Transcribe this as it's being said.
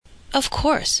"Of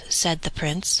course," said the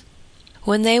Prince.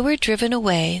 When they were driven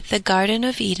away, the Garden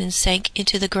of Eden sank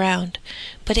into the ground,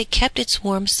 but it kept its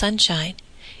warm sunshine,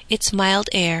 its mild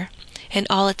air, and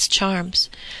all its charms.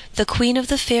 The Queen of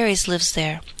the Fairies lives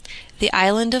there, the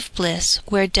island of bliss,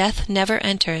 where death never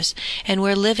enters, and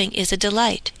where living is a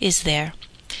delight, is there.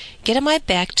 Get on my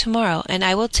back to-morrow, and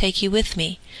I will take you with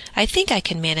me. I think I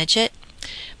can manage it.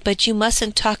 But you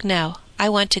mustn't talk now. I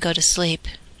want to go to sleep."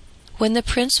 When the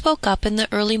Prince woke up in the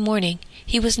early morning,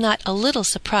 he was not a little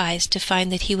surprised to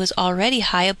find that he was already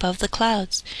high above the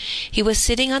clouds. He was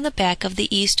sitting on the back of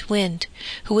the East Wind,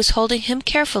 who was holding him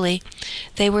carefully.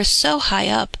 They were so high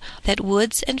up that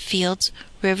woods and fields,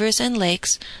 rivers and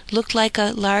lakes looked like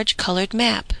a large colored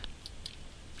map.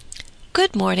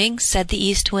 "Good morning," said the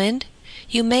East Wind.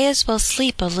 "You may as well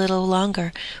sleep a little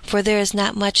longer, for there is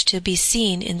not much to be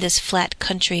seen in this flat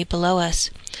country below us,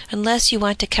 unless you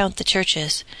want to count the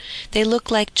churches. They look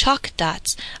like chalk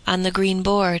dots on the green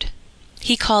board."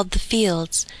 He called the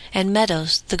fields and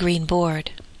meadows the green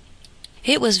board.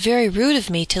 "It was very rude of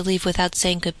me to leave without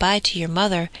saying good-bye to your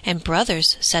mother and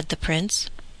brothers," said the Prince.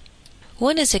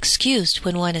 "One is excused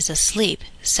when one is asleep,"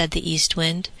 said the East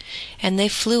Wind, and they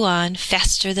flew on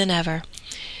faster than ever.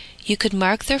 You could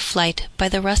mark their flight by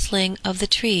the rustling of the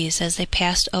trees as they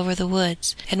passed over the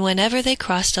woods, and whenever they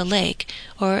crossed a lake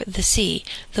or the sea,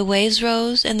 the waves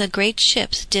rose and the great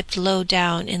ships dipped low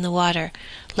down in the water,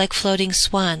 like floating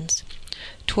swans.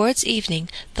 Towards evening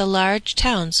the large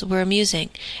towns were amusing,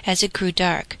 as it grew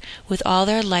dark, with all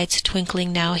their lights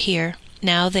twinkling now here,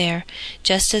 now there,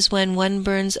 just as when one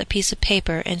burns a piece of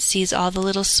paper and sees all the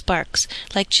little sparks,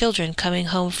 like children coming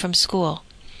home from school.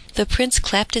 The Prince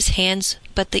clapped his hands,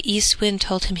 but the East Wind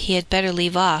told him he had better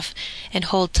leave off and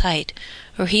hold tight,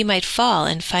 or he might fall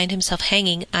and find himself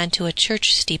hanging onto a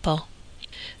church steeple.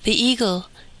 The eagle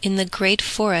in the great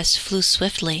forest flew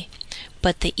swiftly,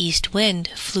 but the East Wind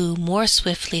flew more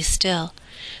swiftly still.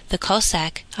 The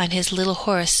Cossack on his little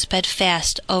horse sped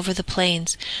fast over the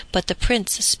plains, but the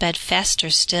Prince sped faster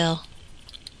still.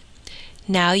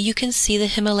 "Now you can see the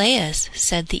Himalayas,"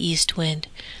 said the East Wind.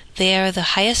 "They are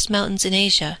the highest mountains in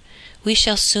Asia. We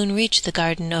shall soon reach the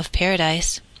Garden of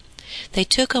Paradise." They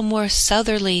took a more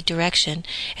southerly direction,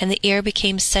 and the air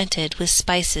became scented with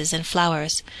spices and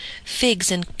flowers.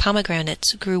 Figs and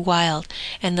pomegranates grew wild,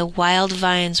 and the wild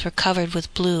vines were covered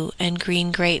with blue and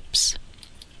green grapes.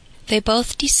 They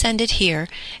both descended here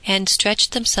and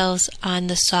stretched themselves on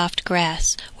the soft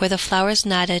grass, where the flowers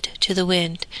nodded to the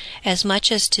wind, as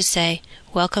much as to say,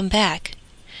 "Welcome back."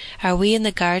 "Are we in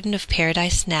the Garden of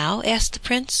Paradise now?" asked the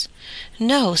Prince.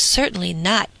 "No, certainly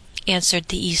not," answered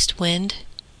the East Wind.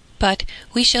 "But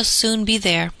we shall soon be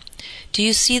there. Do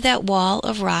you see that wall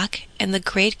of rock and the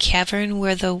great cavern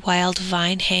where the wild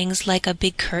vine hangs like a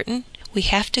big curtain? We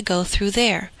have to go through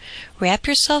there. Wrap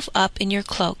yourself up in your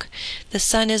cloak. The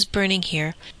sun is burning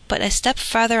here, but a step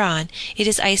farther on it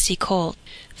is icy cold.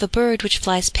 The bird which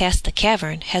flies past the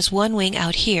cavern has one wing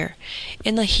out here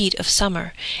in the heat of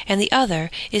summer, and the other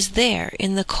is there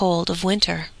in the cold of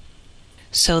winter."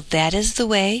 "So that is the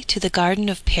way to the Garden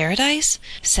of Paradise?"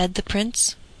 said the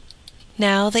Prince.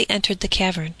 Now they entered the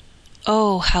cavern.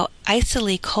 Oh, how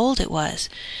icily cold it was,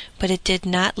 but it did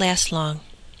not last long.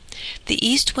 The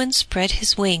East Wind spread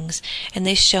his wings, and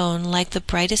they shone like the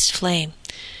brightest flame.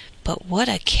 But what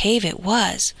a cave it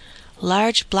was!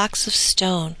 Large blocks of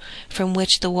stone, from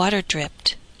which the water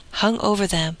dripped, hung over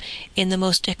them in the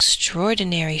most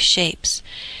extraordinary shapes.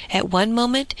 At one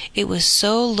moment it was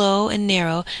so low and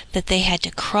narrow that they had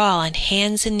to crawl on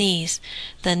hands and knees.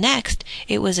 The next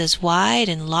it was as wide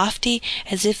and lofty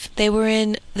as if they were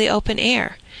in the open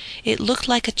air. It looked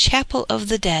like a chapel of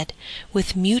the dead,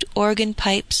 with mute organ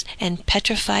pipes and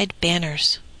petrified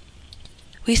banners.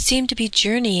 "We seem to be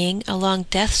journeying along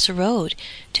Death's road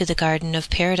to the Garden of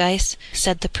Paradise,"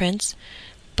 said the Prince.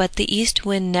 But the East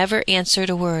Wind never answered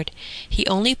a word. He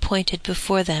only pointed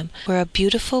before them where a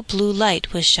beautiful blue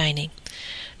light was shining.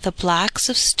 The blocks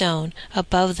of stone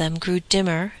above them grew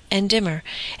dimmer and dimmer,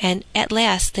 and at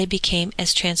last they became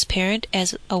as transparent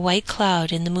as a white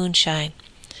cloud in the moonshine.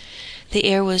 The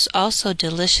air was also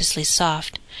deliciously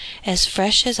soft, as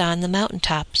fresh as on the mountain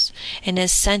tops, and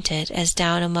as scented as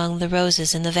down among the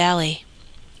roses in the valley.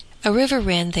 A river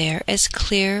ran there as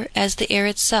clear as the air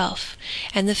itself,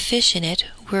 and the fish in it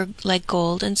were like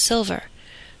gold and silver.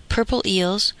 Purple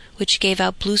eels, which gave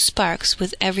out blue sparks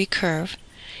with every curve,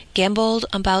 gambolled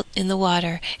about in the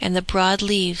water, and the broad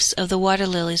leaves of the water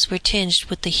lilies were tinged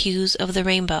with the hues of the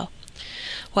rainbow,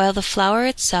 while the flower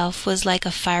itself was like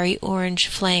a fiery orange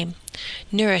flame,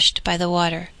 nourished by the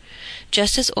water,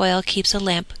 just as oil keeps a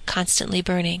lamp constantly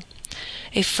burning.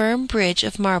 a firm bridge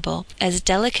of marble, as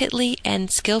delicately and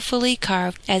skilfully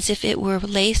carved as if it were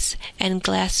lace and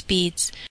glass beads.